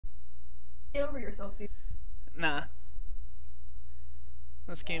Get over yourself, dude. Nah.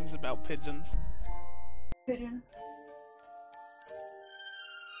 This game's about pigeons. Pigeon.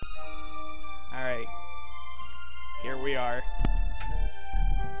 Alright. Here we are.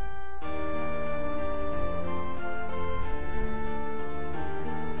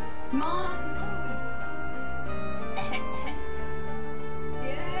 Come on!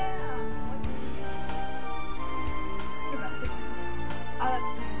 Yeah! What? What about pigeon? Oh,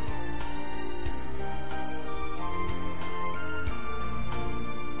 that's good.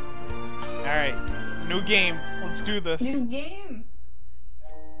 Alright. New game. Let's do this. New game!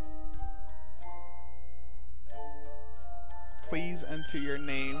 Please enter your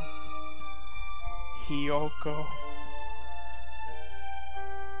name. Hiyoko.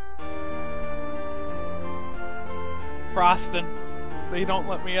 Frostin. They don't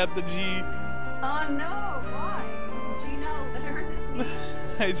let me add the G. Oh no! Why? Is G not a letter in this game?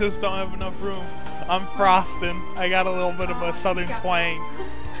 I just don't have enough room. I'm Frostin. I got a little bit of a southern twang.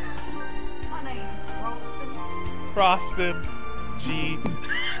 My name's Ralston. Frostin. G.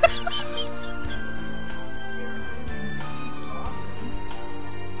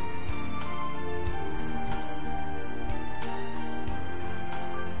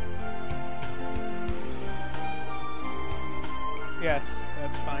 Yes,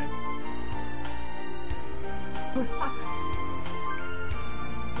 that's fine. Osaka.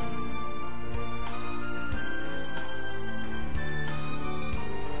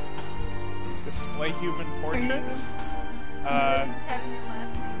 Display human portraits?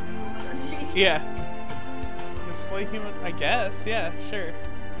 Yeah. Display human, I guess, yeah, sure.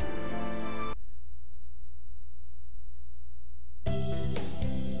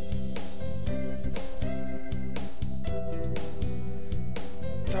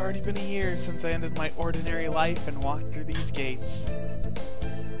 It's already been a year since I ended my ordinary life and walked through these gates.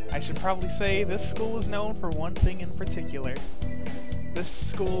 I should probably say this school is known for one thing in particular. This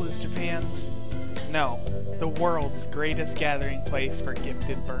school is Japan's, no, the world's greatest gathering place for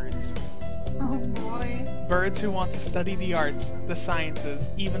gifted birds. Oh boy. Birds who want to study the arts, the sciences,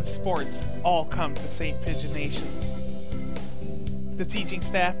 even sports, all come to St. Pigeonations. The teaching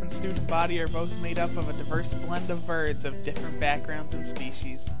staff and student body are both made up of a diverse blend of birds of different backgrounds and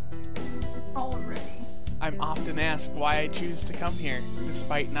species. Already. I'm often asked why I choose to come here,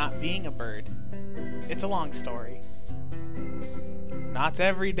 despite not being a bird. It's a long story. Not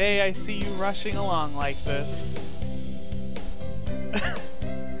every day I see you rushing along like this.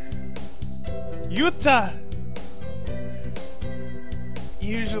 Yuta!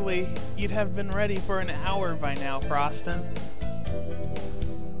 Usually, you'd have been ready for an hour by now, Frostin.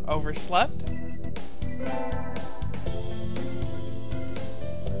 Overslept?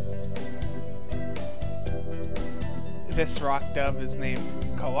 This rock dove is named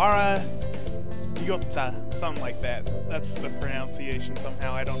Kawara Yuta, something like that. That's the pronunciation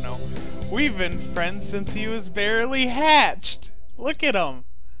somehow, I don't know. We've been friends since he was barely hatched! Look at him!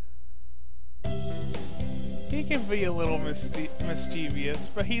 He can be a little mischievous,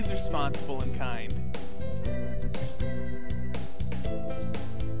 but he's responsible and kind.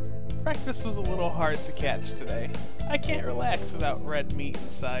 Breakfast was a little hard to catch today. I can't relax without red meat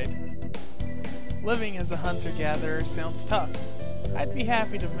inside. Living as a hunter-gatherer sounds tough. I'd be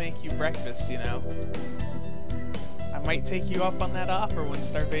happy to make you breakfast, you know. I might take you up on that offer when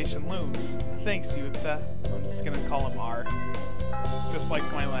starvation looms. Thanks, Yuta. I'm just gonna call him R. Just like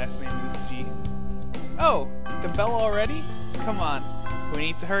my last name is G. Oh, the bell already? Come on, we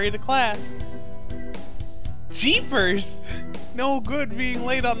need to hurry to class. Jeepers! No good being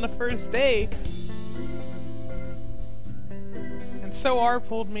late on the first day. And so R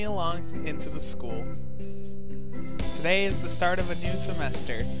pulled me along into the school. Today is the start of a new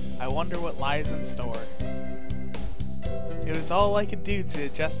semester. I wonder what lies in store. It was all I could do to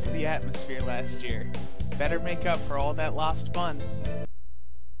adjust to the atmosphere last year. Better make up for all that lost fun.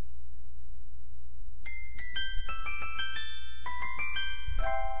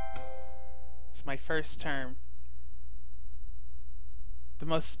 It's my first term. The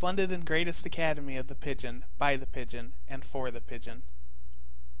most splendid and greatest academy of the pigeon, by the pigeon, and for the pigeon.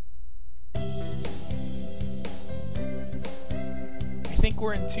 I think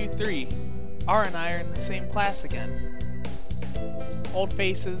we're in 2-3. R and I are in the same class again. Old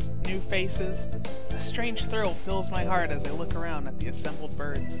faces, new faces. A strange thrill fills my heart as I look around at the assembled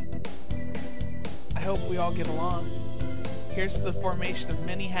birds. I hope we all get along. Here's to the formation of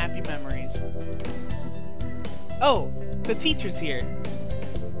many happy memories. Oh, the teacher's here.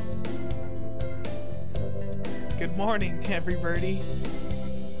 Good morning, everybody.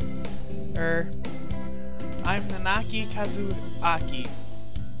 I'm Nanaki Kazuaki.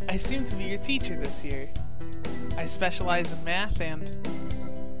 I seem to be your teacher this year. I specialize in math and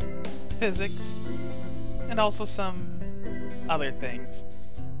physics, and also some other things.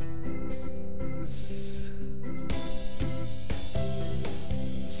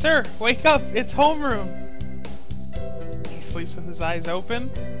 Sir, wake up! It's homeroom! He sleeps with his eyes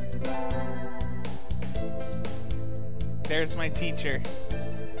open. There's my teacher.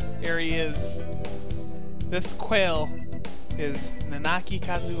 Here he is. This quail is Nanaki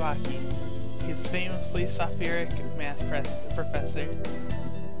Kazuaki. He's famously Sapphiric math professor.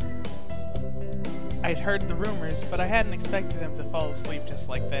 I'd heard the rumors, but I hadn't expected him to fall asleep just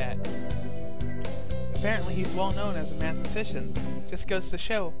like that. Apparently he's well known as a mathematician. Just goes to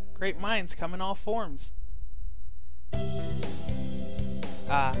show, great minds come in all forms.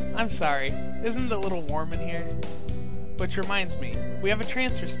 I'm sorry, isn't it a little warm in here? Which reminds me, we have a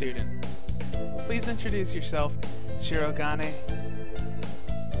transfer student. Please introduce yourself, Shirogane.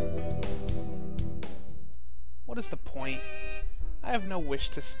 What is the point? I have no wish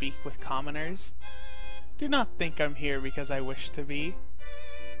to speak with commoners. Do not think I'm here because I wish to be.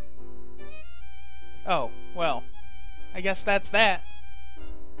 Oh, well, I guess that's that.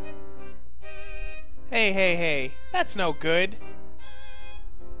 Hey, that's no good.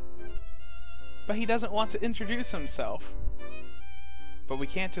 But he doesn't want to introduce himself. But we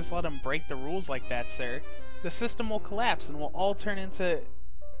can't just let him break the rules like that, sir. The system will collapse and we'll all turn into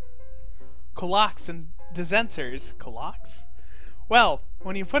Kolaks and dissenters. Kolaks? Well,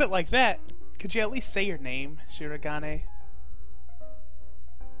 when you put it like that, could you at least say your name, Shirogane?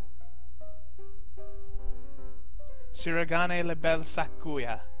 Shirogane le Belle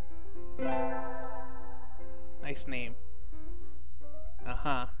Sakuya. Nice name.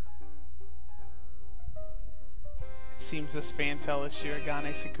 Uh-huh. It seems this fantail is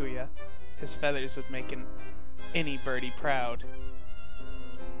Shirogane Sakuya. His feathers would make any birdie proud.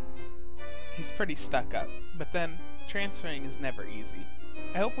 He's pretty stuck up, but then transferring is never easy.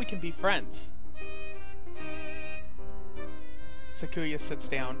 I hope we can be friends. Sakuya sits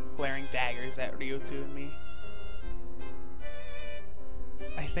down, glaring daggers at Ryotsu and me.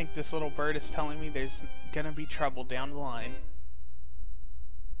 I think this little bird is telling me there's gonna be trouble down the line.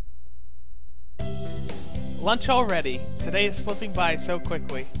 Lunch already! Today is slipping by so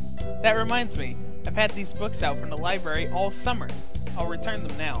quickly. That reminds me, I've had these books out from the library all summer. I'll return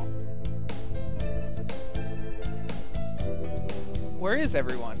them now. Where is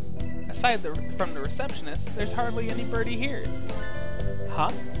everyone? Aside from the receptionist, there's hardly anybody here.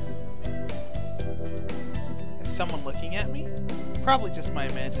 Huh? Is someone looking at me? Probably just my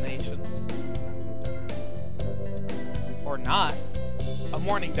imagination. Or not. A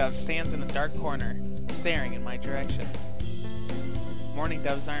mourning dove stands in a dark corner, staring in my direction. Mourning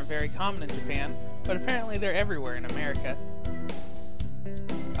doves aren't very common in Japan, but apparently they're everywhere in America.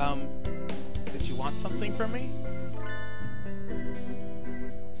 Did you want something from me?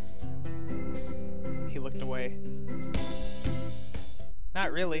 He looked away.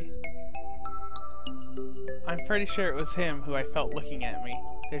 Not really. I'm pretty sure it was him who I felt looking at me.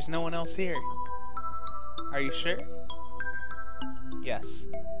 There's no one else here. Are you sure? Yes.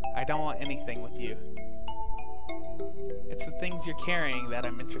 I don't want anything with you. It's the things you're carrying that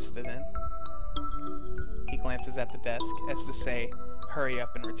I'm interested in. He glances at the desk, as to say, hurry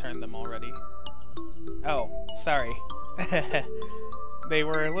up and return them already. Oh, sorry. They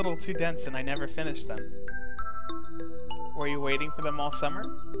were a little too dense and I never finished them. Were you waiting for them all summer?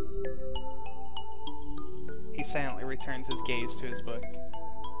 He silently returns his gaze to his book.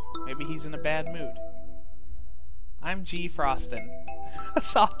 Maybe he's in a bad mood. I'm G. Froston, a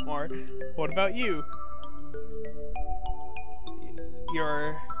sophomore. What about you?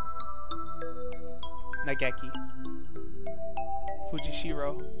 You're Nageki.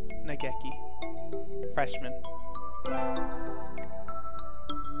 Fujishiro Nageki. Freshman.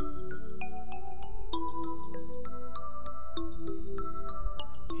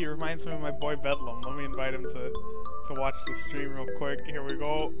 He reminds me of my boy Bedlam. Let me invite him to watch the stream real quick. Here we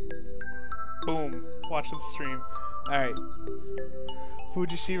go. Boom. Watch the stream. Alright.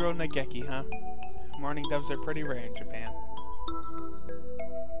 Fujishiro Nageki, huh? Mourning doves are pretty rare in Japan.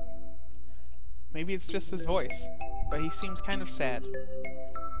 Maybe it's just his voice, but he seems kind of sad.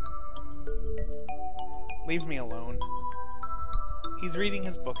 Leave me alone. He's reading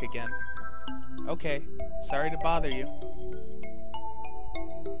his book again. Okay, sorry to bother you.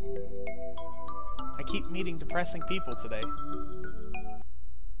 I keep meeting depressing people today.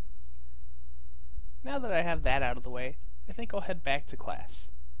 Now that I have that out of the way, I think I'll head back to class.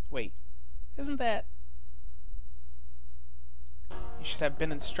 Wait, isn't that... You should have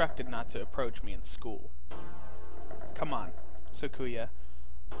been instructed not to approach me in school. Come on, Sakuya.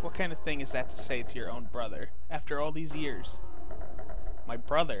 What kind of thing is that to say to your own brother, after all these years? My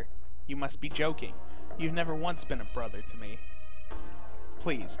brother? You must be joking. You've never once been a brother to me.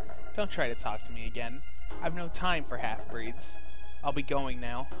 Please, don't try to talk to me again. I've no time for half-breeds. I'll be going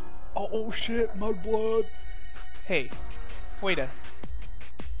now. Oh shit, mudblood! Hey, wait a...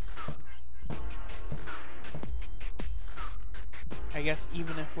 I guess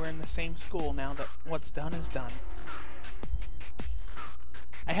even if we're in the same school now that what's done is done.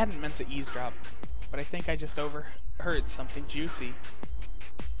 I hadn't meant to eavesdrop, but I think I just overheard something juicy.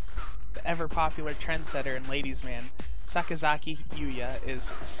 The ever-popular trendsetter and ladies' man, Sakazaki Yuya,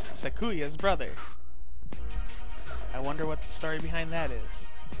 is Sakuya's brother. I wonder what the story behind that is.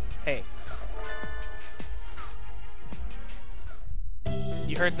 Hey.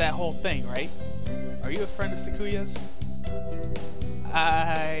 You heard that whole thing, right? Are you a friend of Sakuya's?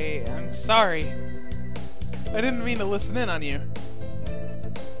 I'm sorry. I didn't mean to listen in on you.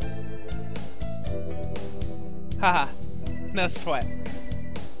 Haha, no sweat.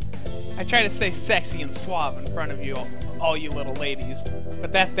 I try to stay sexy and suave in front of you, all you little ladies,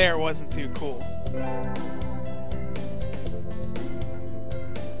 but that there wasn't too cool.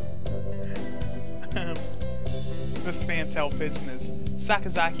 This fantail pigeon is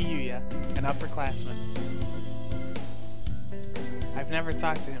Sakazaki Yuya, an upperclassman. I've never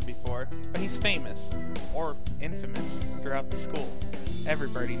talked to him before, but he's famous, or infamous, throughout the school.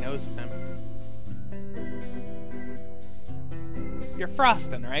 Everybody knows of him. You're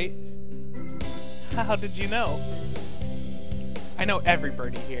Frostin', right? How did you know? I know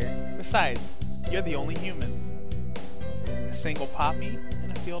everybody here. Besides, you're the only human. A single poppy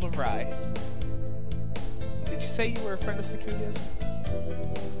and a field of rye. Did you say you were a friend of Sakuya's?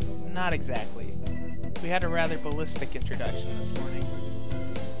 Not exactly. We had a rather ballistic introduction this morning.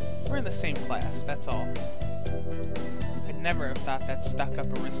 We're in the same class, that's all. I'd never have thought that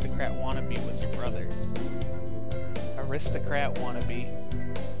stuck-up aristocrat wannabe was your brother. Aristocrat wannabe.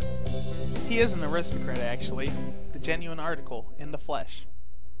 He is an aristocrat, actually. The genuine article, in the flesh.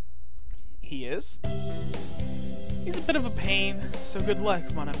 He is? He's a bit of a pain, so good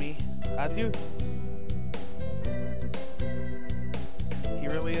luck, mon ami. Adieu. He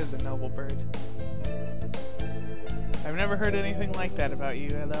really is a noble bird. I've never heard anything like that about you,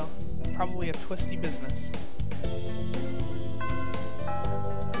 though. Probably a twisty business.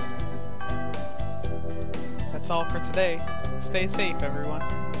 That's all for today. Stay safe, everyone.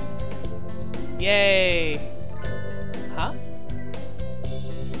 Yay! Huh?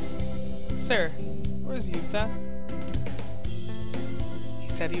 Sir, where's Yuta? He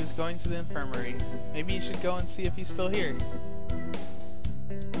said he was going to the infirmary. Maybe you should go and see if he's still here.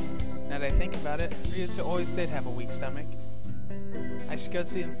 Now that I think about it, Ryuta always did have a weak stomach. I should go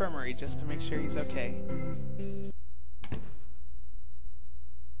to the infirmary just to make sure he's okay.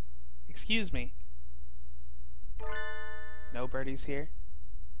 Excuse me. No birdies here?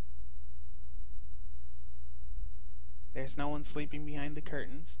 There's no one sleeping behind the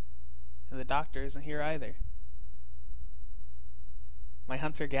curtains, and the doctor isn't here either. My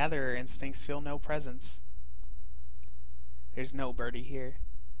hunter-gatherer instincts feel no presence. There's no birdie here.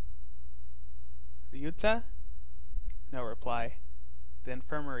 Ryuta? No reply. The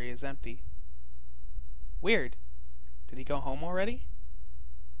infirmary is empty. Weird. Did he go home already?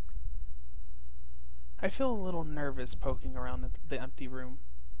 I feel a little nervous poking around the empty room.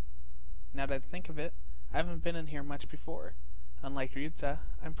 Now that I think of it, I haven't been in here much before. Unlike Ryuta,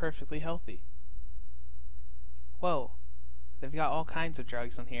 I'm perfectly healthy. Whoa, they've got all kinds of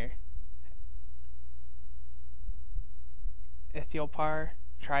drugs in here. Ethiopar,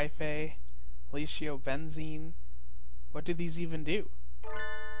 Trife, Letiobenzene. What do these even do?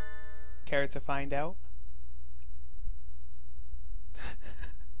 Care to find out?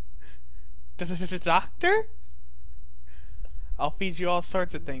 Doctor? I'll feed you all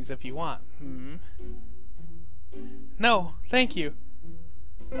sorts of things if you want. No, thank you.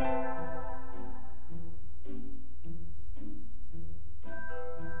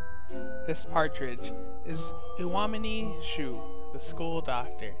 This partridge is Iwamini Shu, the school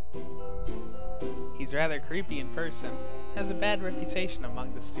doctor. He's rather creepy in person, has a bad reputation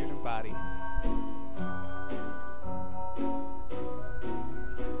among the student body.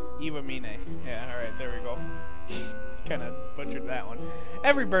 Iwamine. Yeah, alright, there we go. Kinda butchered that one.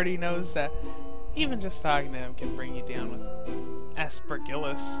 Everybody knows that even just talking to him can bring you down with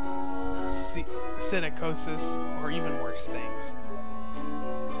aspergillus, psittacosis, or even worse things.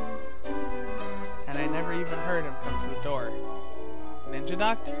 And I never even heard him come to the door. Ninja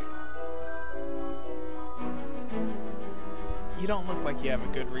Doctor? You don't look like you have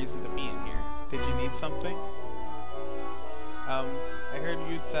a good reason to be in here. Did you need something? I heard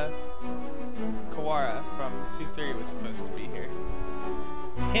Yuta Kawara from 2-3 was supposed to be here.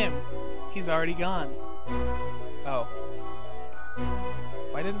 Him? He's already gone. Oh.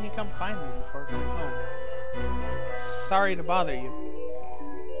 Why didn't he come find me before going home? Sorry to bother you.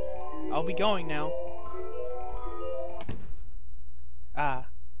 I'll be going now. Ah,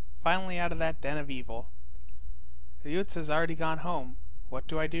 finally out of that den of evil. Ryuta's already gone home. What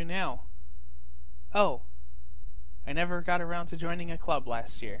do I do now? Oh, I never got around to joining a club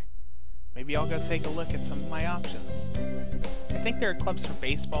last year. Maybe I'll go take a look at some of my options. I think there are clubs for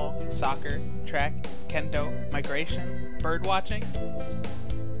baseball, soccer, track, kendo, migration, bird watching.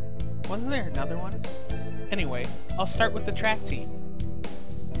 Wasn't there another one? Anyway, I'll start with the track team.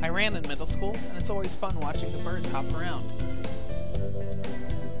 I ran in middle school, and it's always fun watching the birds hop around.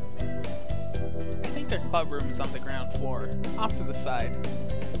 I think their club room is on the ground floor, off to the side.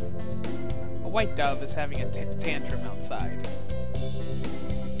 A white dove is having a tantrum outside.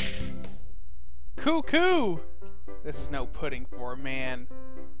 Cuckoo! This is no pudding for a man.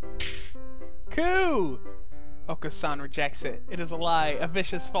 Coo! Oko-san rejects it. It is a lie, a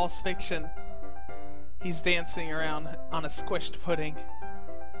vicious false fiction. He's dancing around on a squished pudding.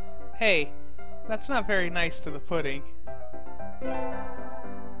 Hey, that's not very nice to the pudding.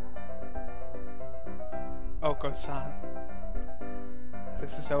 Oko-san.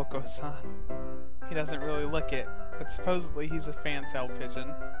 This is Oko-san. He doesn't really look it, but supposedly he's a fantail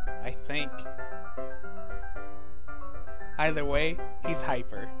pigeon. I think. Either way, he's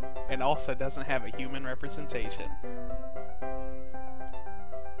hyper, and also doesn't have a human representation.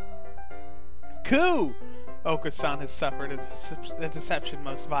 Coo! Oko-san has suffered a deception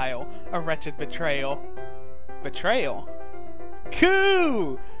most vile, a wretched betrayal. Betrayal?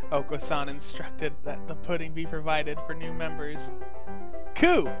 Coo! Oko-san instructed that the pudding be provided for new members.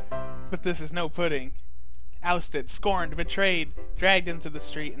 Coo! But this is no pudding. Ousted, scorned, betrayed, dragged into the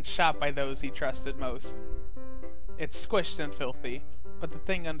street and shot by those he trusted most. It's squished and filthy, but the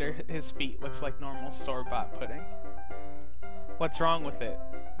thing under his feet looks like normal store-bought pudding. What's wrong with it?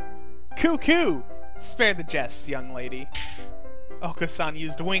 Coo! Spare the jests, young lady. Oko-san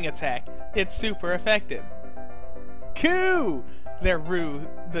used wing attack. It's super effective. Coo! They're rude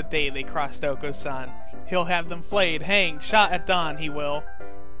the day they crossed Oko-san. He'll have them flayed, hanged, shot at dawn, he will.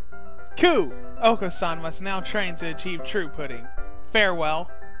 Coo! Oko-san must now train to achieve true pudding. Farewell.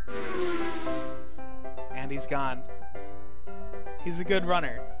 And he's gone. He's a good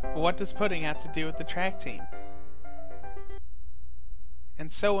runner, but what does pudding have to do with the track team?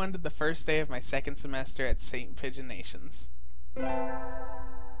 And so ended the first day of my second semester at St. Pigeon Nations.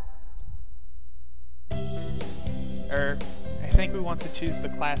 I think we want to choose the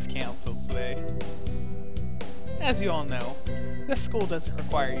class council today. As you all know, this school doesn't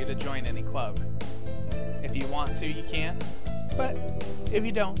require you to join any club. If you want to, you can, but if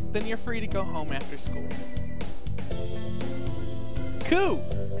you don't, then you're free to go home after school. Coo!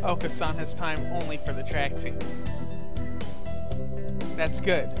 Oko-san has time only for the track team. That's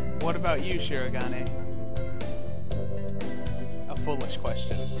good. What about you, Shirogane? A foolish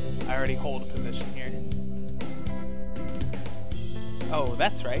question. I already hold a position here. Oh,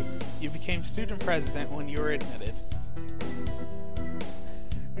 that's right. You became student president when you were admitted.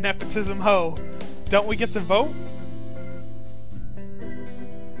 Nepotism ho! Don't we get to vote?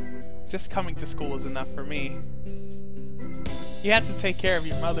 Just coming to school is enough for me. You have to take care of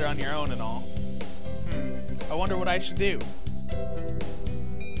your mother on your own and all. I wonder what I should do.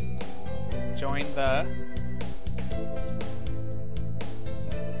 Join the...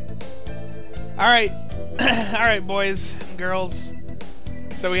 Alright. Alright, boys and girls.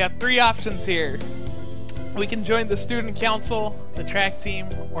 So we have three options here. We can join the student council, the track team,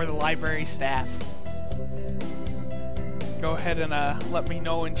 or the library staff. Go ahead and let me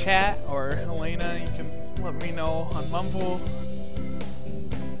know in chat, or Elena, you can let me know on Mumble.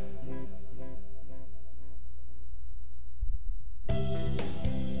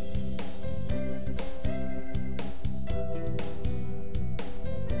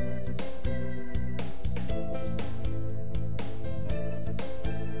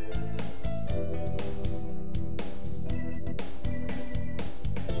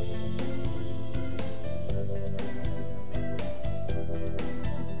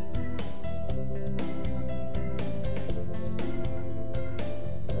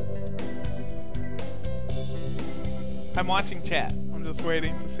 I'm watching chat. I'm just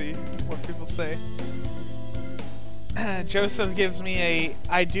waiting to see what people say. Joseph gives me a,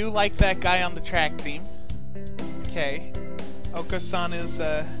 I do like that guy on the track team. Okay. Oko-san is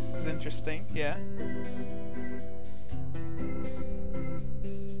interesting, yeah.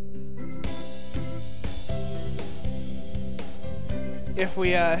 if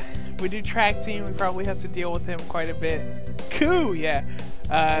we do track team, we probably have to deal with him quite a bit. Cool, yeah.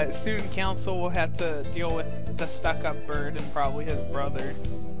 Student council will have to deal with the stuck-up bird and probably his brother.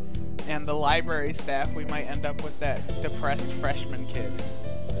 And the library staff, we might end up with that depressed freshman kid.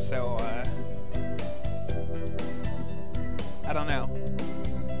 So, I don't know.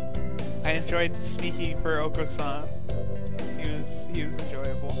 I enjoyed speaking for Oko-san. He was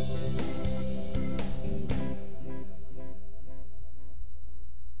enjoyable.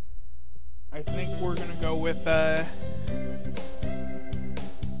 I think we're gonna go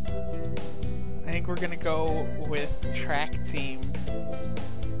with track team.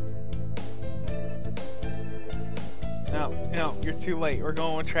 No, you're too late. We're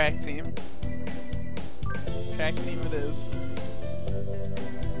going with track team. Track team it is.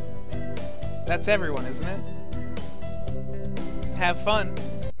 That's everyone, isn't it? Have fun.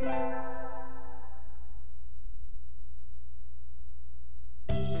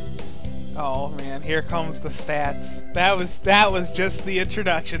 Oh man, here comes the stats. That was just the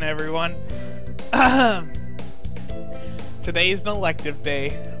introduction, everyone. Today's an elective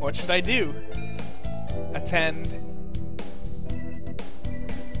day. What should I do? Attend.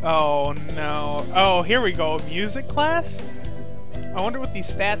 Oh no. Oh, here we go. Music class? I wonder what these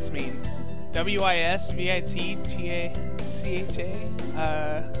stats mean. WIS, VIT, GA, CHA,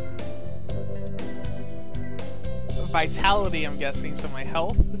 vitality, I'm guessing, so my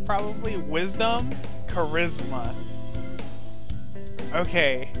health, probably, wisdom, charisma.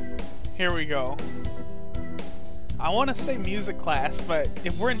 Okay, here we go. I want to say music class, but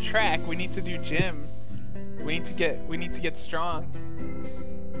if we're in track, we need to do gym. We need to get strong.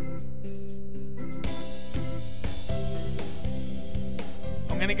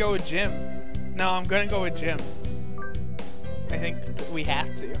 I'm gonna go with gym. No, I'm gonna go with gym. I think we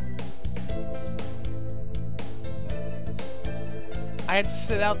have to. I had to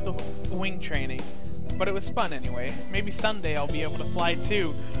sit out the wing training, but it was fun anyway. Maybe someday I'll be able to fly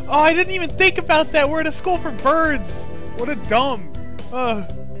too. Oh, I didn't even think about that! We're at a school for birds! What a dumb! Ugh.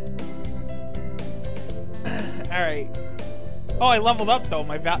 Alright. Oh, I leveled up though.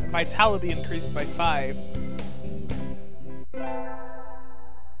 My vitality increased by 5.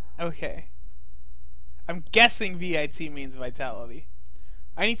 Okay. I'm guessing VIT means vitality.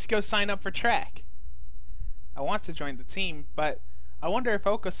 I need to go sign up for track. I want to join the team, but I wonder if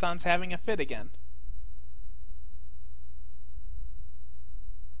Oko-san's having a fit again.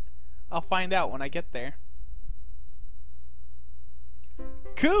 I'll find out when I get there.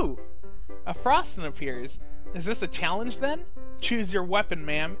 Cool! A Frostin appears. Is this a challenge then? Choose your weapon,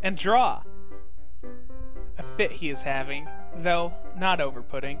 ma'am, and draw. A fit he is having, though not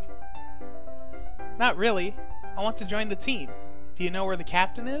over-putting. Not really. I want to join the team. Do you know where the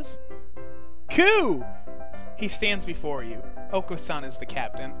captain is? Cool! He stands before you. Oko-san is the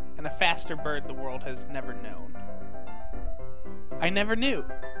captain, and a faster bird the world has never known. I never knew.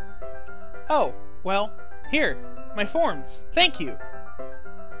 Oh, well, here, my forms. Thank you.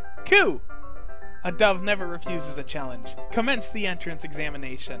 Cool! A dove never refuses a challenge. Commence the entrance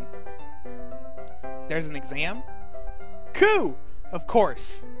examination. There's an exam? Cool! Of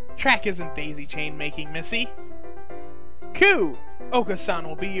course. Track isn't daisy chain making, missy. Cool! Oko-san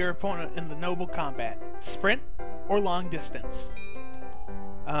will be your opponent in the noble combat. Sprint or long distance?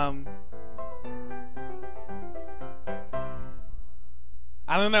 I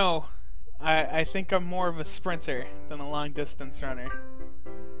don't know. I think I'm more of a sprinter than a long distance runner.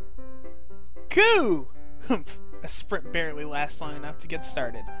 Cool! Humph. A sprint barely lasts long enough to get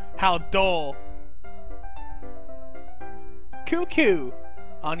started. How dull! Coo-coo!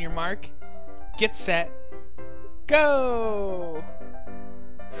 On your mark, get set, go!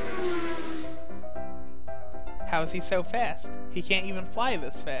 How's he so fast? He can't even fly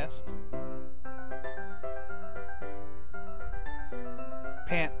this fast.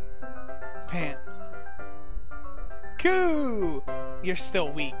 Pant. Pant. Coo! You're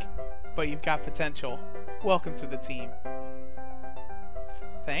still weak, but you've got potential. Welcome to the team.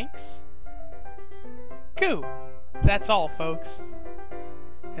 Thanks? Coo! That's all, folks.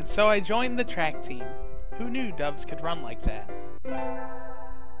 And so I joined the track team. Who knew doves could run like that?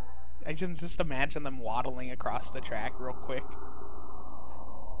 I can just imagine them waddling across the track real quick.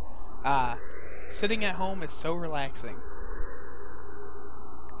 Sitting at home is so relaxing.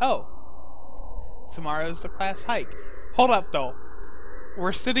 Oh, tomorrow's the class hike. Hold up though.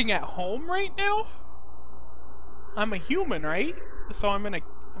 We're sitting at home right now? I'm a human, right? So I'm in a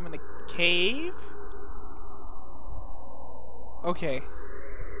cave? Okay.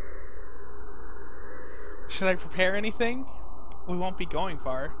 Should I prepare anything? We won't be going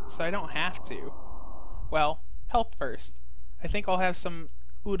far, so I don't have to. Well, health first. I think I'll have some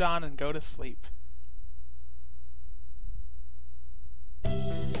udon and go to sleep.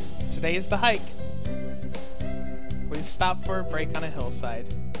 Today is the hike. We've stopped for a break on a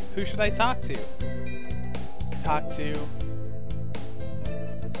hillside. Who should I talk to?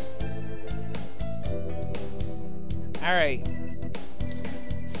 Alright.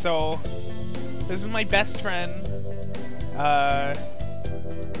 So, this is my best friend. I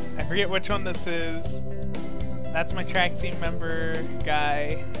forget which one this is. That's my track team member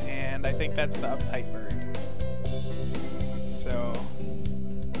guy, and I think that's the uptight bird. So,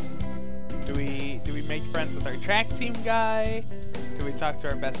 do we make friends with our track team guy? Do we talk to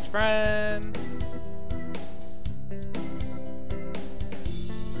our best friend?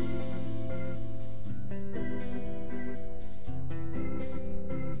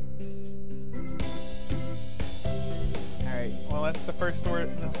 Alright, well that's the first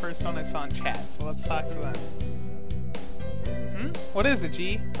one I saw in chat, so let's talk to them. What is it,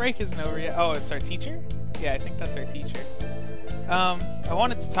 G? Break isn't over yet. Oh, it's our teacher? Yeah, I think that's our teacher. I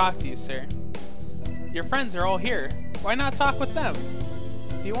wanted to talk to you, sir. Your friends are all here. Why not talk with them?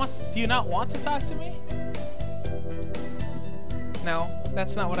 Do you not want to talk to me? No,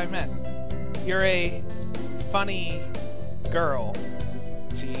 that's not what I meant. You're a funny girl,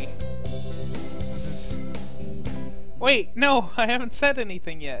 G. Wait, no, I haven't said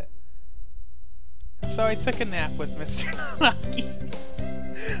anything yet. And so I took a nap with Mr. Naki.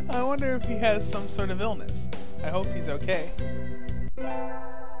 I wonder if he has some sort of illness. I hope he's okay.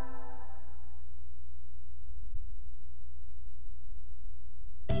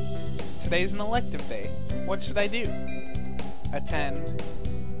 Today's an elective day. What should I do? Attend.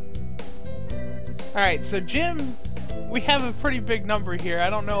 Alright, so gym, we have a pretty big number here.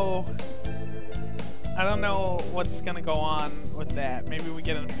 I don't know what's gonna go on with that. Maybe we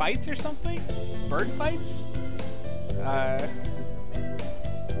get in fights or something? Bird fights?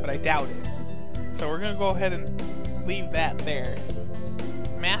 But I doubt it. So we're gonna go ahead and leave that there.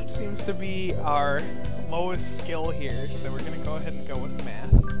 Math seems to be our lowest skill here, so we're gonna go ahead and go with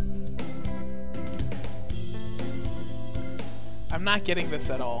math. I'm not getting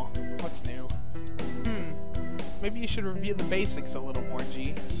this at all. What's new? Maybe you should review the basics a little more,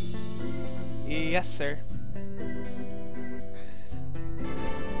 G. Yes, sir.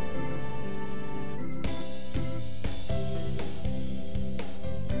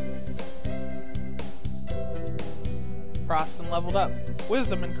 Frostin leveled up.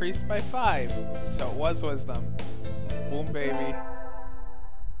 Wisdom increased by 5. So it was wisdom. Boom, baby.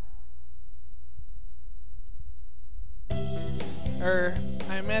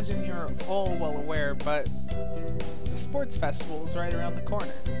 I imagine you're all well aware, but the sports festival is right around the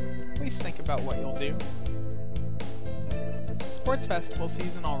corner. Please think about what you'll do. Sports festival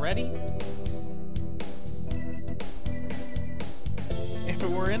season already? If it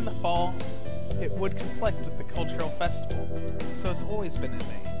were in the fall, it would conflict with the cultural festival, so it's always been in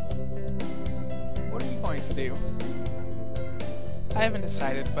May. What are you going to do? I haven't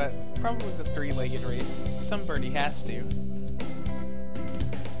decided, but probably the three-legged race. Some birdie has to.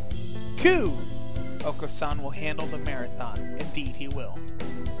 Coo! Oko-san will handle the marathon. Indeed, he will.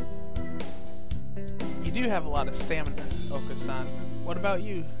 You do have a lot of stamina, Oko-san. What about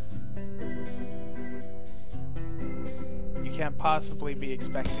you? You can't possibly be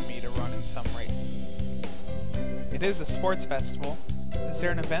expecting me to run in some rate. It is a sports festival. Is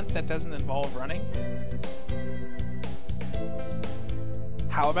there an event that doesn't involve running?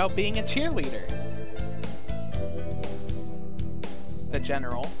 How about being a cheerleader? The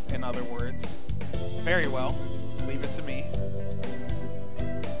general, in other words. Very well. Leave it to me.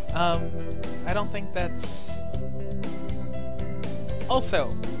 I don't think that's...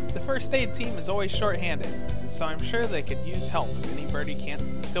 Also, the first aid team is always short-handed, so I'm sure they could use help if any birdie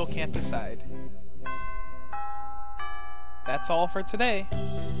still can't decide. That's all for today.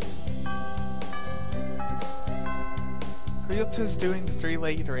 Ryotsu's doing the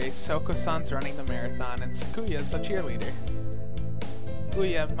three-legged race, Oko-san's running the marathon, and Sakuya's a cheerleader.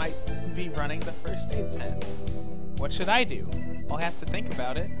 Uya might be running the first aid tent. What should I do? I'll have to think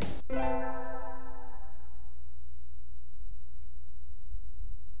about it.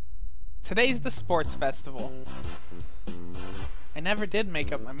 Today's the sports festival. I never did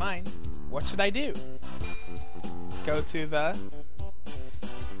make up my mind. What should I do? Go to the...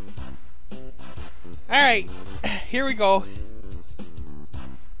 Alright, here we go.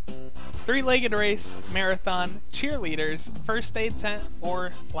 Three-legged race, marathon, cheerleaders, first aid tent,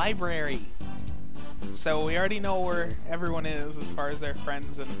 or library. So we already know where everyone is as far as their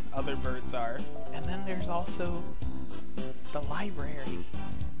friends and other birds are. And then there's also the library.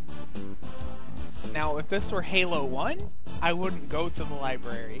 Now, if this were Halo 1, I wouldn't go to the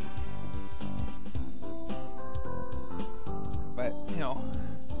library. But, you know,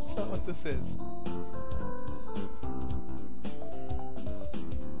 that's not what this is.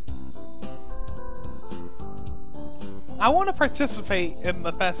 I want to participate in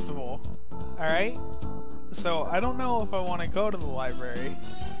the festival, alright? So, I don't know if I want to go to the library.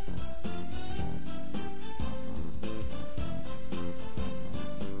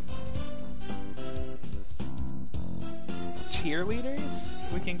 Cheerleaders?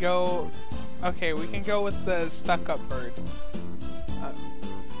 We can go... Okay, we can go with the stuck-up bird.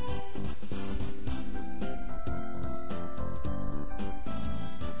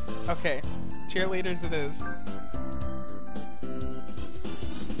 Okay, cheerleaders it is.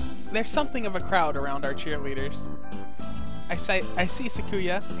 There's something of a crowd around our cheerleaders. I see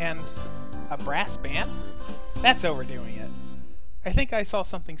Sakuya and a brass band? That's overdoing it. I think I saw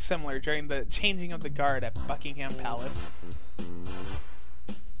something similar during the changing of the guard at Buckingham Palace.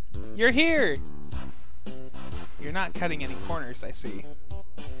 You're here! You're not cutting any corners, I see.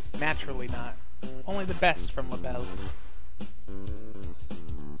 Naturally not. Only the best from LaBelle.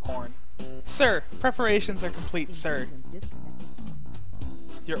 Horn. Sir, preparations are complete, sir.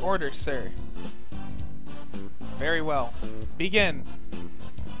 Your orders, sir. Very well. Begin!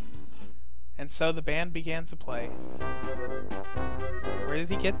 And so the band began to play. Where did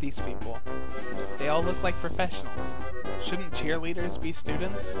he get these people? They all look like professionals. Shouldn't cheerleaders be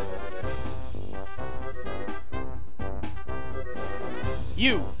students?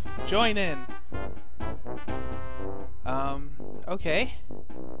 You! Join in! Okay.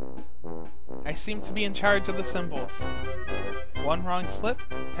 I seem to be in charge of the symbols. One wrong slip,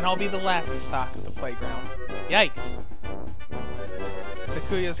 and I'll be the laughingstock of the playground. Yikes!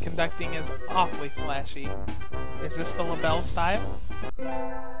 Sakuya's conducting is awfully flashy. Is this the LaBelle style?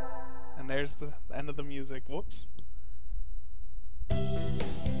 And there's the end of the music. Whoops.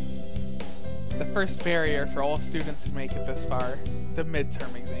 The first barrier for all students who make it this far, the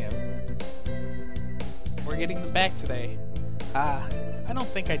midterm exam. We're getting them back today. I don't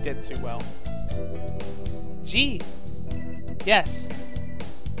think I did too well. Gee! Yes!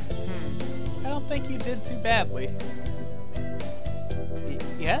 I don't think you did too badly.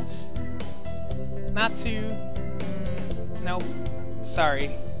 Yes? Not too... nope.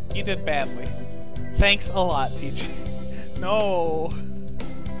 Sorry. You did badly. Thanks a lot, teacher. No!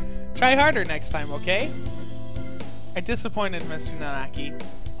 Try harder next time, okay? I disappointed Mr. Nanaki.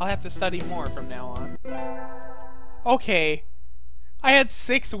 I'll have to study more from now on. Okay. I had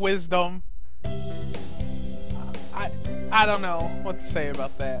 6 wisdom. I don't know what to say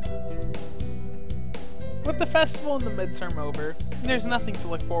about that. With the festival and the midterm over, there's nothing to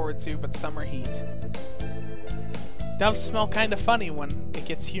look forward to but summer heat. Doves smell kinda funny when it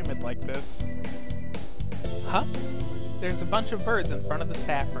gets humid like this. Huh? There's a bunch of birds in front of the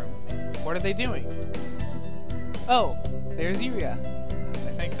staff room. What are they doing? Oh, there's Yuya.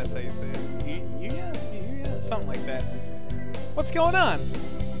 I think that's how you say it. Yuya? Something like that. What's going on?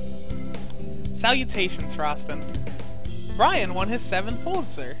 Salutations, Frostin. Brian won his 7th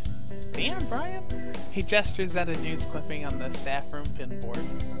Pulitzer. Damn, Brian. He gestures at a news clipping on the staff room pinboard.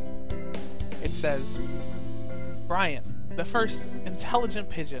 It says, Brian, the first intelligent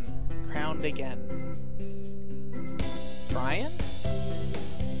pigeon, crowned again. Brian?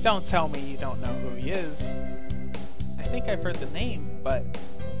 Don't tell me you don't know who he is. I think I've heard the name, but...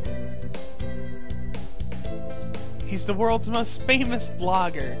 He's the world's most famous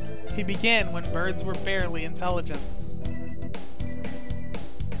blogger. He began when birds were barely intelligent.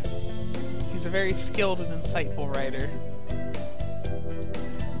 He's a very skilled and insightful writer.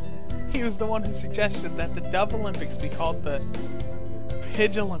 He was the one who suggested that the Dove Olympics be called the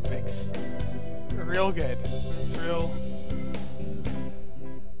Pidge Olympics. Real good. It's real...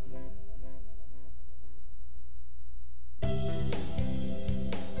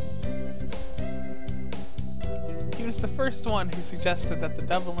 He was the first one who suggested that the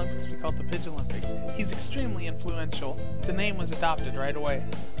Dove Olympics be called the Pidge Olympics. He's extremely influential. The name was adopted right away.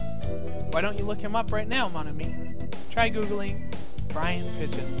 Why don't you look him up right now, mon ami? Try googling Brian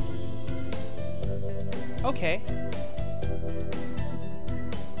Pigeon. Okay.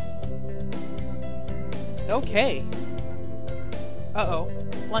 Okay. Uh-oh.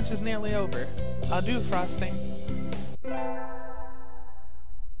 Lunch is nearly over. Adieu, Frosting.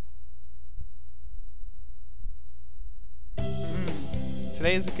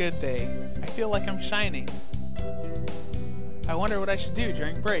 Today is a good day. I feel like I'm shining. I wonder what I should do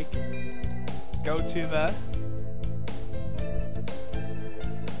during break. Go to the...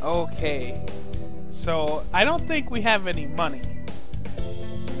 Okay. So, I don't think we have any money.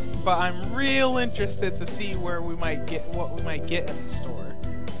 but I'm real interested to see where we might get what we might get at the store.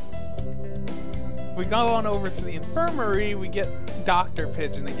 If we go on over to the infirmary, we get Dr.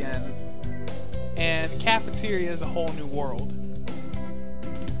 Pigeon again, and cafeteria is a whole new world.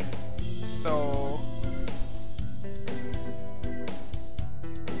 So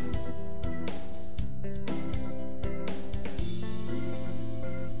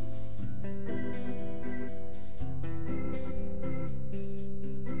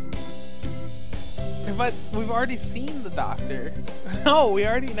but we've already seen the doctor. No, we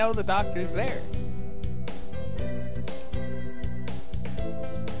already know the doctor's there.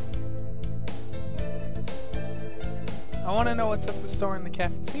 I want to know what's at the store in the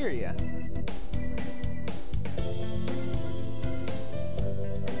cafeteria.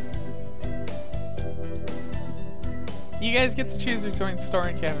 You guys get to choose between store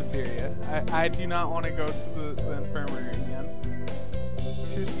and cafeteria. I do not want to go to the infirmary again.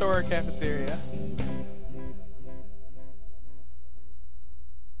 Choose store or cafeteria.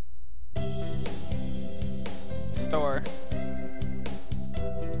 Store.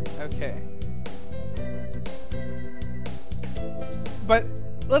 Okay. But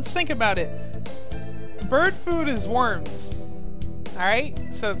let's think about it. Bird food is worms.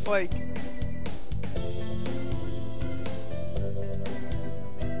 Alright? So it's like...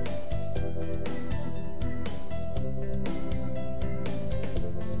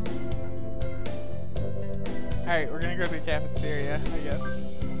 Alright, we're gonna go to the cafeteria, I guess.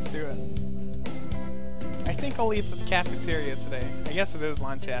 Let's do it. I think I'll eat at the cafeteria today. I guess it is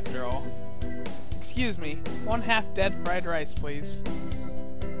lunch after all. Excuse me, 1/2 dead fried rice, please.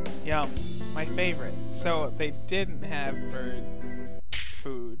 Yum, my favorite. So they didn't have bird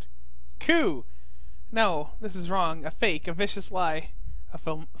food. Coo! No, this is wrong. A fake, a vicious lie. A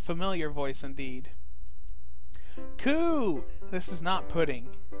familiar voice indeed. Coo! This is not pudding.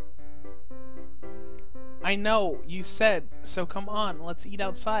 I know, you said, so come on, let's eat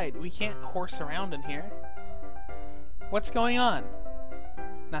outside. We can't horse around in here. What's going on?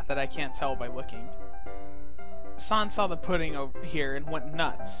 Not that I can't tell by looking. San saw the pudding over here and went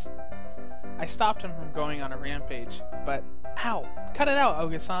nuts. I stopped him from going on a rampage, but... Ow! Cut it out,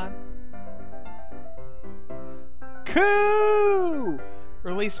 Oga-san! Coo!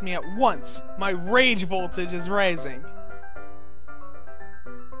 Release me at once! My rage voltage is rising!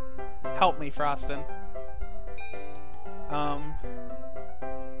 Help me, Frostin'.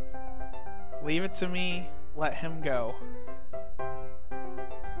 Leave it to me, let him go. I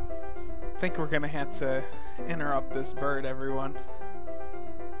think we're gonna have to interrupt this bird, everyone.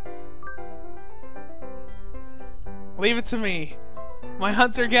 Leave it to me. My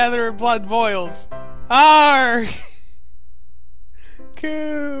hunter-gatherer blood boils. Arrgh!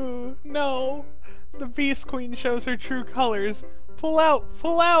 Coo! No! The Beast Queen shows her true colors. Pull out!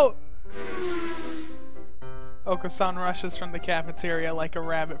 Pull out! Oko-san rushes from the cafeteria like a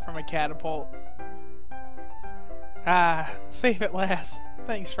rabbit from a catapult. Ah, safe at last.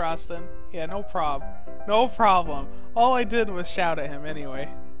 Thanks, Frostin'. Yeah, no prob. No problem. All I did was shout at him anyway.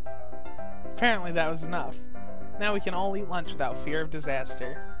 Apparently that was enough. Now we can all eat lunch without fear of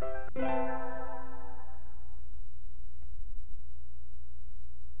disaster.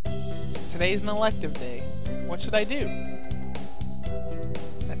 Today's an elective day. What should I do?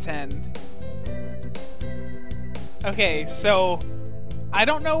 Attend. Okay, so I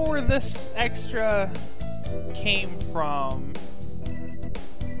don't know where this extra came from.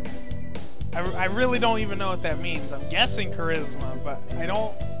 I really don't even know what that means. I'm guessing charisma, but I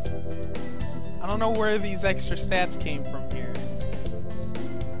don't know where these extra stats came from here.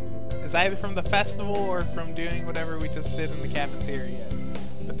 It's either from the festival or from doing whatever we just did in the cafeteria.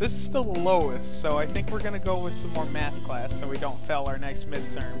 But this is still the lowest, so I think we're gonna go with some more math class so we don't fail our next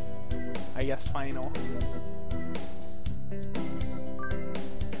midterm. I guess final.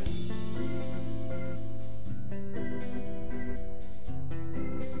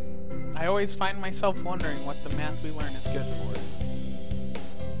 I always find myself wondering what the math we learn is good for.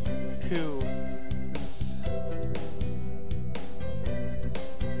 Coo.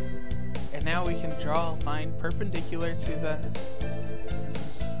 And now we can draw a line perpendicular to the...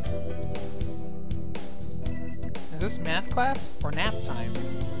 Is this math class or nap time?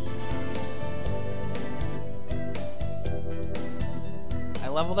 I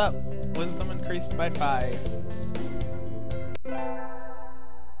leveled up. Wisdom increased by 5.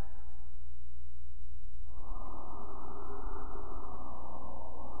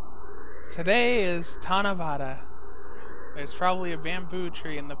 Today is Tanabata. There's probably a bamboo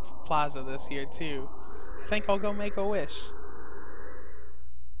tree in the plaza this year too. I think I'll go make a wish.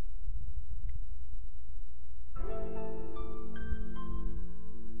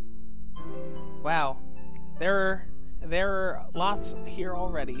 Wow, there are lots here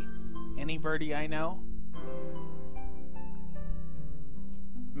already. Any birdie I know?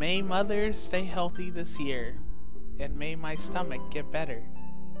 May Mother stay healthy this year, and may my stomach get better.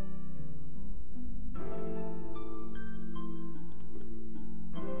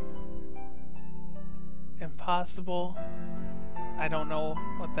 Impossible. I don't know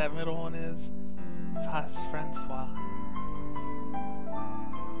what that middle one is. Pas Francois.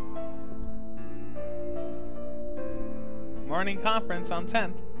 Morning conference on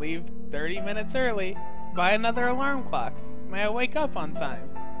 10th. Leave 30 minutes early. Buy another alarm clock. May I wake up on time?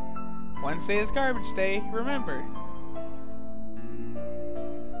 Wednesday is garbage day. Remember.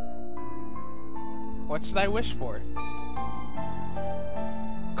 What should I wish for?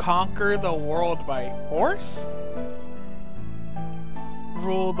 Conquer the world by force?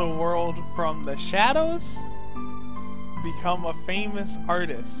 Rule the world from the shadows? Become a famous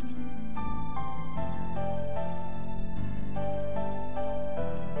artist?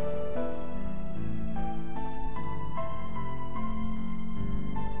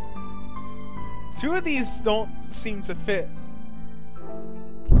 Two of these don't seem to fit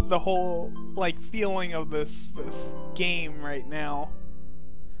the whole like feeling of this game right now.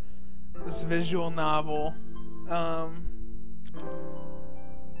 This visual novel. I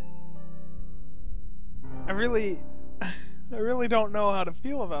really don't know how to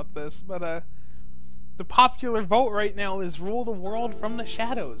feel about this, but the popular vote right now is rule the world from the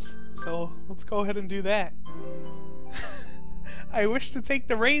shadows. So let's go ahead and do that. I wish to take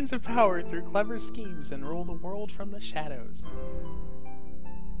the reins of power through clever schemes and rule the world from the shadows.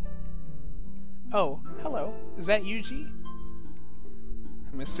 Oh, hello. Is that Yuji?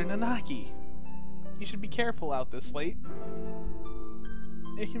 Mr. Nanaki. You should be careful out this late.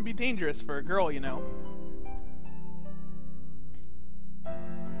 It can be dangerous for a girl, you know.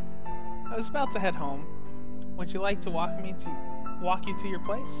 I was about to head home. Would you like to walk you to your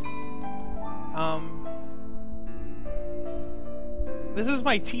place? This is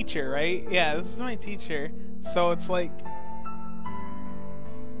my teacher, right? Yeah, this is my teacher. So it's like...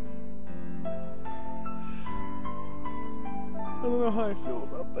 I don't know how I feel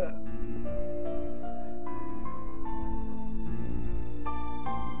about that.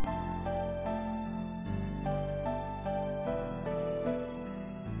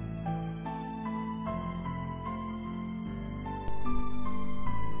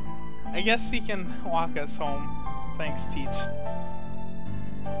 I guess he can walk us home. Thanks, Teach.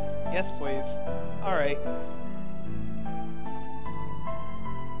 Yes, please. Alright.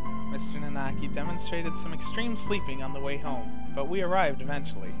 Mr. Nanaki demonstrated some extreme sleeping on the way home, but we arrived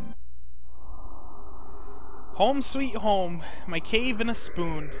eventually. Home sweet home, my cave and a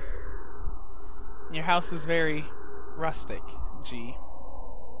spoon. Your house is very rustic, G.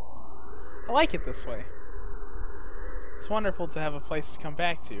 I like it this way. It's wonderful to have a place to come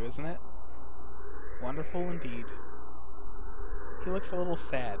back to, isn't it? Wonderful indeed. He looks a little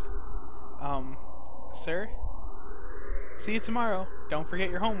sad. Sir? See you tomorrow. Don't forget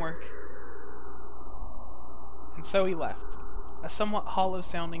your homework. And so he left, a somewhat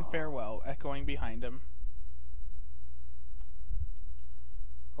hollow-sounding farewell echoing behind him.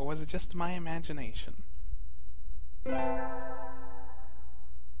 Or was it just my imagination?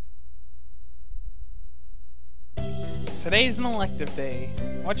 Today's an elective day.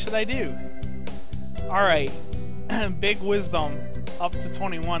 What should I do? Alright. Big wisdom. Up to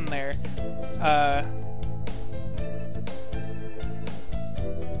 21 there.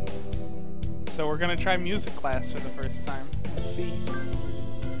 So we're gonna try music class for the first time. Let's see.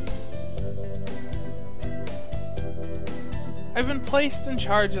 I've been placed in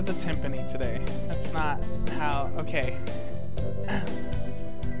charge of the timpani today. That's not how... Okay.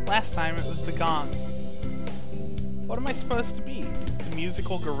 Last time it was the gong. What am I supposed to be? The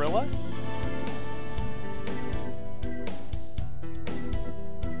musical gorilla?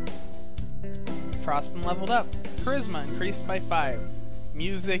 Frostin leveled up. Charisma increased by 5.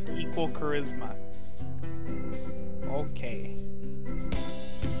 Music equal charisma. Okay.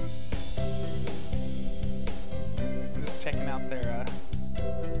 I'm just checking out their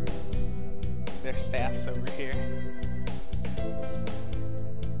staffs over here.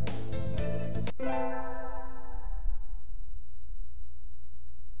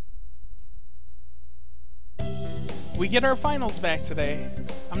 We get our finals back today.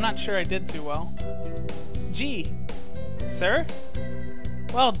 I'm not sure I did too well. Gee, sir?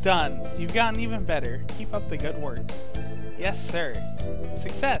 Well done. You've gotten even better. Keep up the good work. Yes, sir.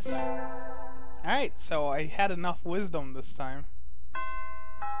 Success. Alright, so I had enough wisdom this time.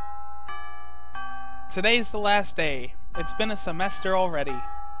 Today's the last day. It's been a semester already.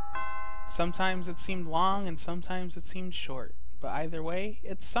 Sometimes it seemed long and sometimes it seemed short, but either way,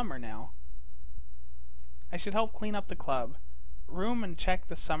 it's summer now. I should help clean up the club room and check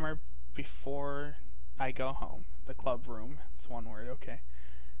the summer before I go home. The club room. It's one word, okay.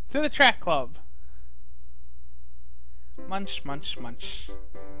 To the track club. Munch, munch, munch.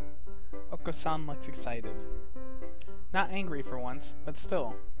 Oko-san looks excited. Not angry for once, but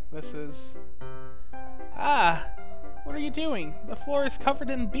still, this is... Ah! What are you doing? The floor is covered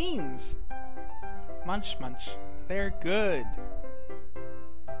in beans! Munch, munch. They're good.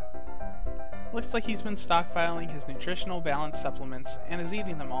 Looks like he's been stockpiling his nutritional balance supplements and is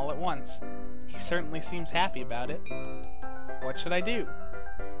eating them all at once. He certainly seems happy about it. What should I do?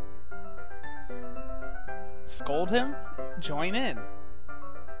 Scold him? Join in.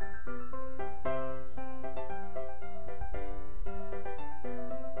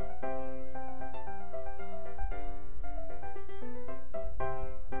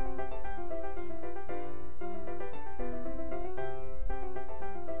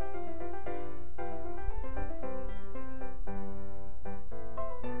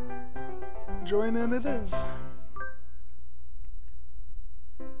 Join in it is.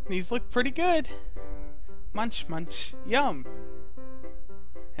 These look pretty good. Munch, munch, yum.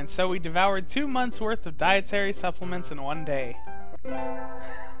 And so we devoured 2 months worth of dietary supplements in one day.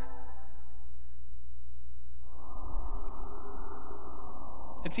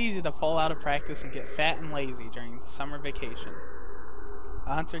 It's easy to fall out of practice and get fat and lazy during the summer vacation.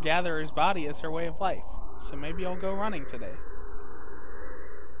 A hunter-gatherer's body is her way of life, so maybe I'll go running today.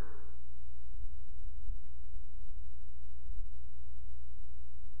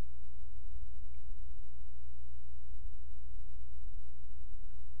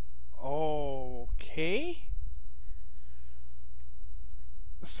 Okay.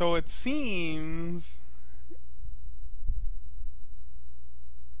 So it seems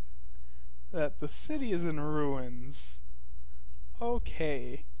that the city is in ruins.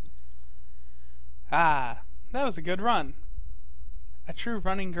 Okay. Ah, that was a good run. A true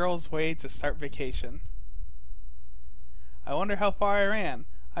running girl's way to start vacation. I wonder how far I ran.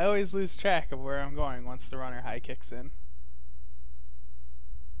 I always lose track of where I'm going once the runner high kicks in.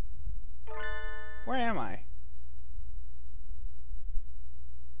 Where am I?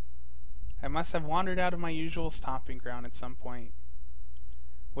 I must have wandered out of my usual stomping ground at some point.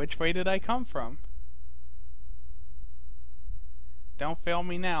 Which way did I come from? Don't fail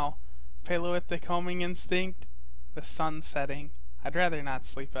me now. Paleolithic homing instinct. The sun's setting. I'd rather not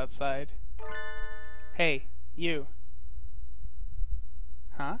sleep outside. Hey, you.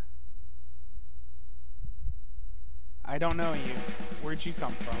 Huh? I don't know you. Where'd you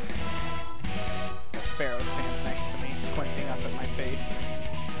come from? A sparrow stands next to me, squinting up at my face.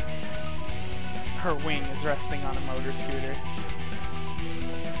 Her wing is resting on a motor scooter.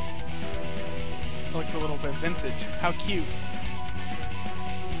 Looks a little bit vintage. How cute.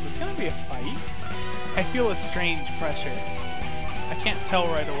 Is this gonna be a fight? I feel a strange pressure. I can't tell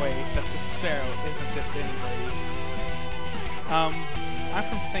right away that the sparrow isn't just anybody. I'm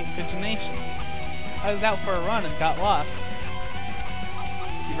from St. Pigeonations. I was out for a run and got lost.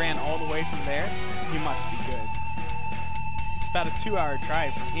 You ran all the way from there? You must be good. It's about a 2-hour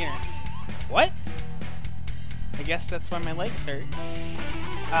drive from here. What? I guess that's why my legs hurt.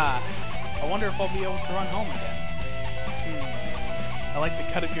 Ah, I wonder if I'll be able to run home again. I like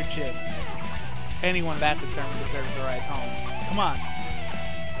the cut of your jib. Anyone that determined deserves a ride home. Come on.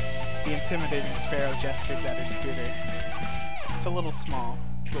 The intimidating sparrow gestures at her scooter. It's a little small,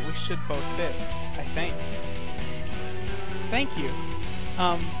 but we should both fit, I think. Thank you.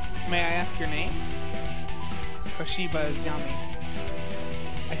 May I ask your name? Koshiba Izami.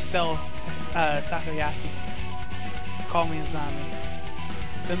 I sell takoyaki. Call me Izami.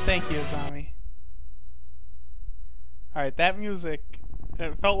 Then thank you, Izami. Alright, that music,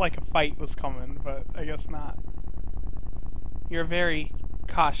 it felt like a fight was coming, but I guess not. You're a very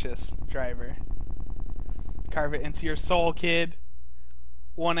cautious driver. Carve it into your soul, kid.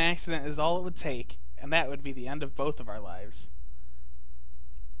 One accident is all it would take, and that would be the end of both of our lives.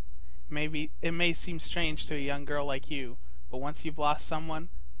 Maybe it may seem strange to a young girl like you, but once you've lost someone,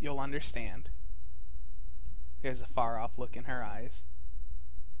 you'll understand. There's a far-off look in her eyes.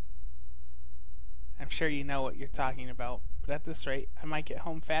 I'm sure you know what you're talking about, but at this rate, I might get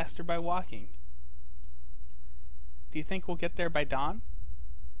home faster by walking. Do you think we'll get there by dawn?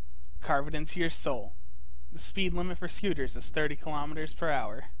 Carve it into your soul. The speed limit for scooters is 30 kilometers per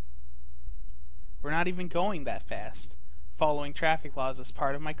hour. We're not even going that fast. Following traffic laws is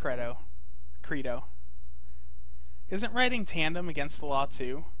part of my credo. Isn't riding tandem against the law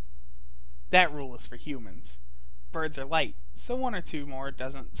too? That rule is for humans. birds are light, so one or two more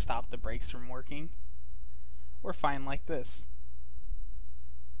doesn't stop the brakes from working. We're fine like this.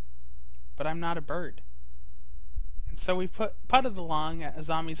 But I'm not a bird. And so we putted along at a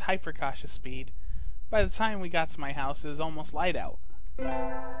zombie's hyper-cautious speed. By the time we got to my house, it was almost light out.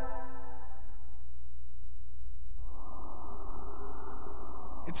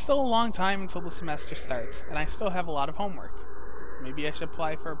 It's still a long time until the semester starts, and I still have a lot of homework. Maybe I should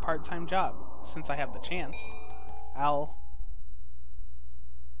apply for a part-time job, since I have the chance. I'll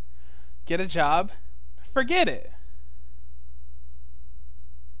get a job. Forget it!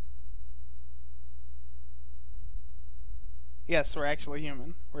 Yes, we're actually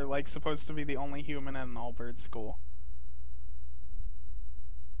human. We're like supposed to be the only human in an all-bird school.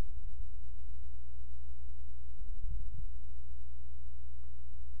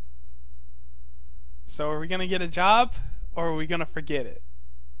 So are we gonna get a job, or are we gonna forget it?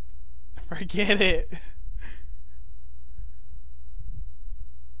 Forget it.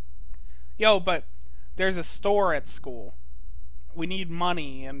 Yo, but there's a store at school. We need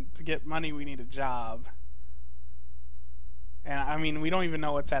money, and to get money we need a job. And I mean, we don't even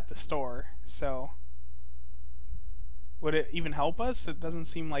know what's at the store, so would it even help us? It doesn't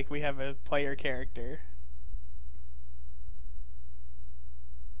seem like we have a player character.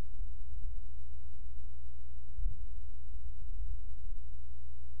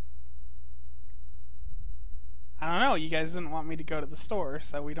 I don't know, you guys didn't want me to go to the store,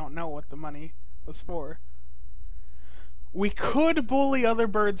 so we don't know what the money was for. We could bully other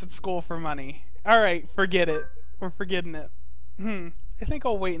birds at school for money. Alright, forget it. We're forgetting it. I think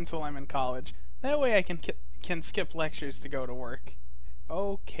I'll wait until I'm in college. That way I can skip lectures to go to work.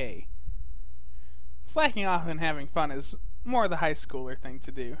 Okay. Slacking off and having fun is more the high schooler thing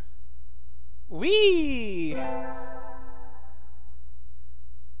to do. Whee!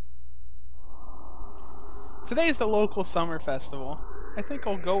 Today's the local summer festival. I think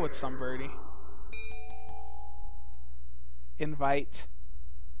I'll go with some birdie. Invite.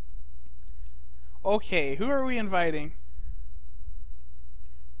 Okay, who are we inviting?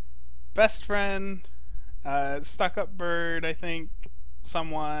 Best friend, stuck-up bird, I think,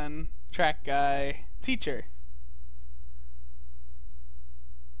 someone, track guy, teacher.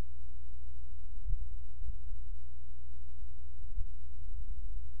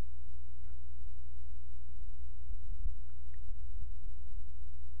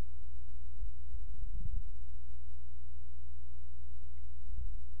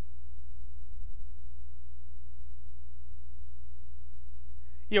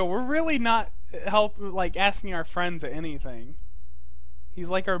 Yo, we're really not asking our friends anything. He's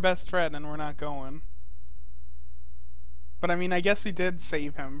like our best friend and we're not going. But I mean, I guess we did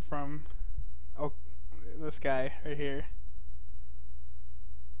save him from this guy right here.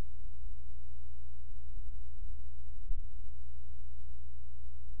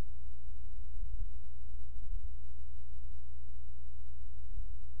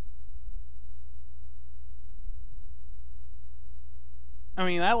 I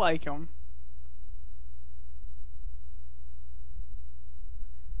mean, I like him.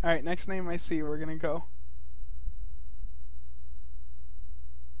 Alright, next name I see, we're gonna go.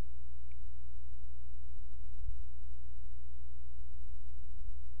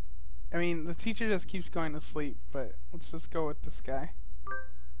 I mean, the teacher just keeps going to sleep, but let's just go with this guy.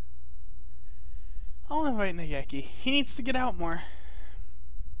 I'll invite Nageki. He needs to get out more.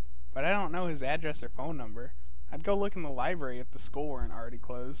 But I don't know his address or phone number. I'd go look in the library if the school weren't already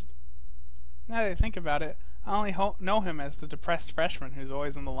closed. Now that I think about it, I only know him as the depressed freshman who's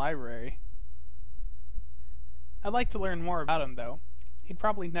always in the library. I'd like to learn more about him, though. He'd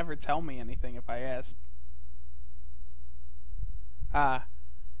probably never tell me anything if I asked.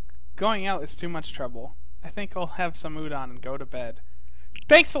 Going out is too much trouble. I think I'll have some udon and go to bed.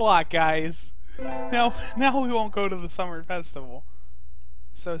 Thanks a lot, guys! Now we won't go to the summer festival.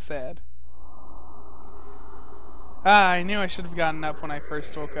 So sad. I knew I should have gotten up when I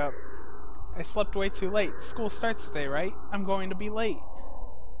first woke up. I slept way too late. School starts today, right? I'm going to be late.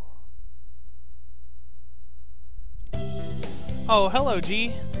 Oh, hello,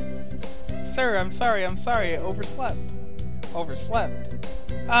 G. Sir, I'm sorry, I overslept. Overslept?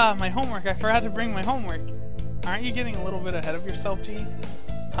 My homework. I forgot to bring my homework. Aren't you getting a little bit ahead of yourself, G?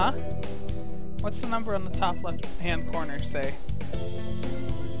 Huh? What's the number on the top left-hand corner say?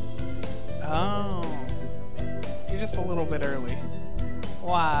 Oh. You're just a little bit early.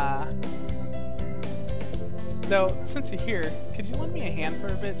 Wow. Though, since you're here, could you lend me a hand for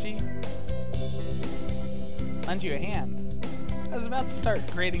a bit, G? Lend you a hand? I was about to start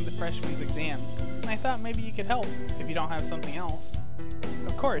grading the freshmen's exams, and I thought maybe you could help, if you don't have something else.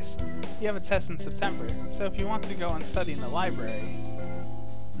 Of course. You have a test in September, so if you want to go and study in the library,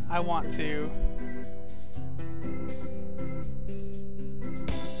 I want to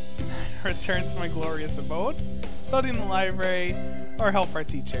return to my glorious abode, study in the library, or help our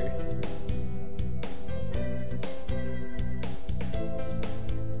teacher.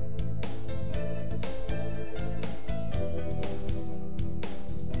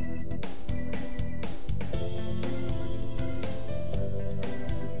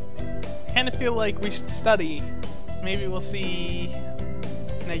 I kind of feel like we should study. Maybe we'll see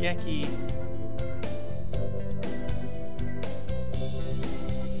Nageki.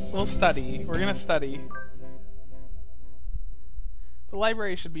 We'll study. We're gonna study. The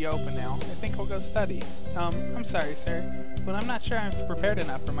library should be open now. I think we'll go study. I'm sorry, sir, but I'm not sure I'm prepared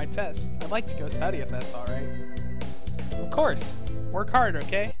enough for my test. I'd like to go study if that's alright. Of course. Work hard,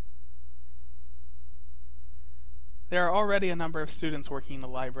 okay? There are already a number of students working in the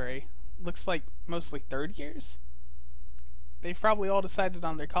library. Looks like mostly third years? They've probably all decided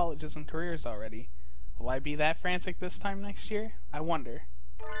on their colleges and careers already. Will I be that frantic this time next year? I wonder.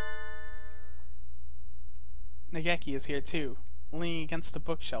 Nageki is here too, leaning against a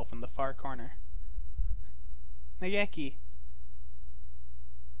bookshelf in the far corner. Nageki.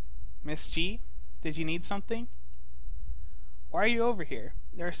 Miss G, did you need something? Why are you over here?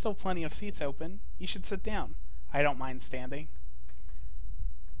 There are still plenty of seats open. You should sit down. I don't mind standing.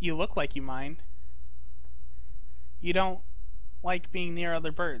 You look like you mind. You don't like being near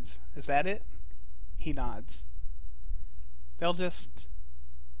other birds, is that it? He nods. They'll just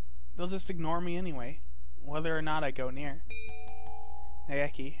ignore me anyway, whether or not I go near.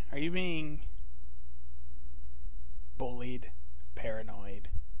 Nageki, are you being bullied? Paranoid.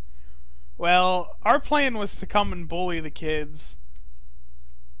 Well, our plan was to come and bully the kids,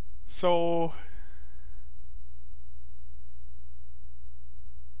 so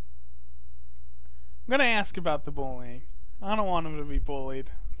I'm gonna ask about the bullying. I don't want him to be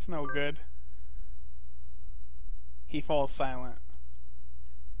bullied. It's no good. He falls silent.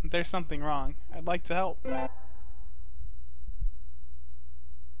 If there's something wrong, I'd like to help.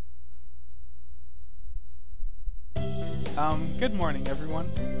 Good morning,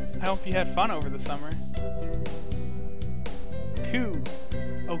 everyone. I hope you had fun over the summer. Cool.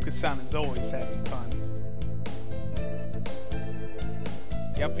 Oka-san is always having fun.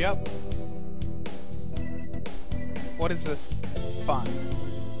 Yup. What is this? Fun.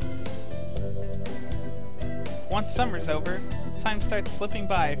 Once summer's over, time starts slipping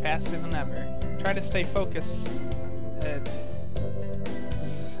by faster than ever. Try to stay focused.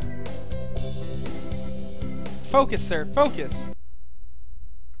 Focus, sir, focus!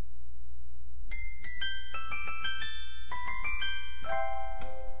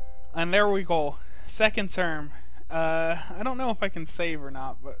 And there we go. Second term. I don't know if I can save or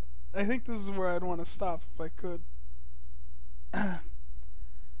not, but I think this is where I'd want to stop if I could.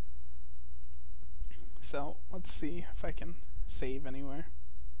 So, let's see if I can save anywhere.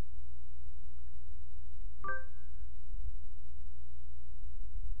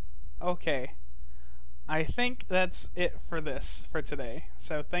 Okay. I think that's it for today.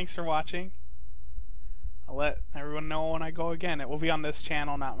 So, thanks for watching. I'll let everyone know when I go again. It will be on this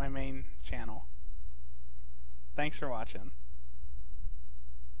channel, not my main channel. Thanks for watching.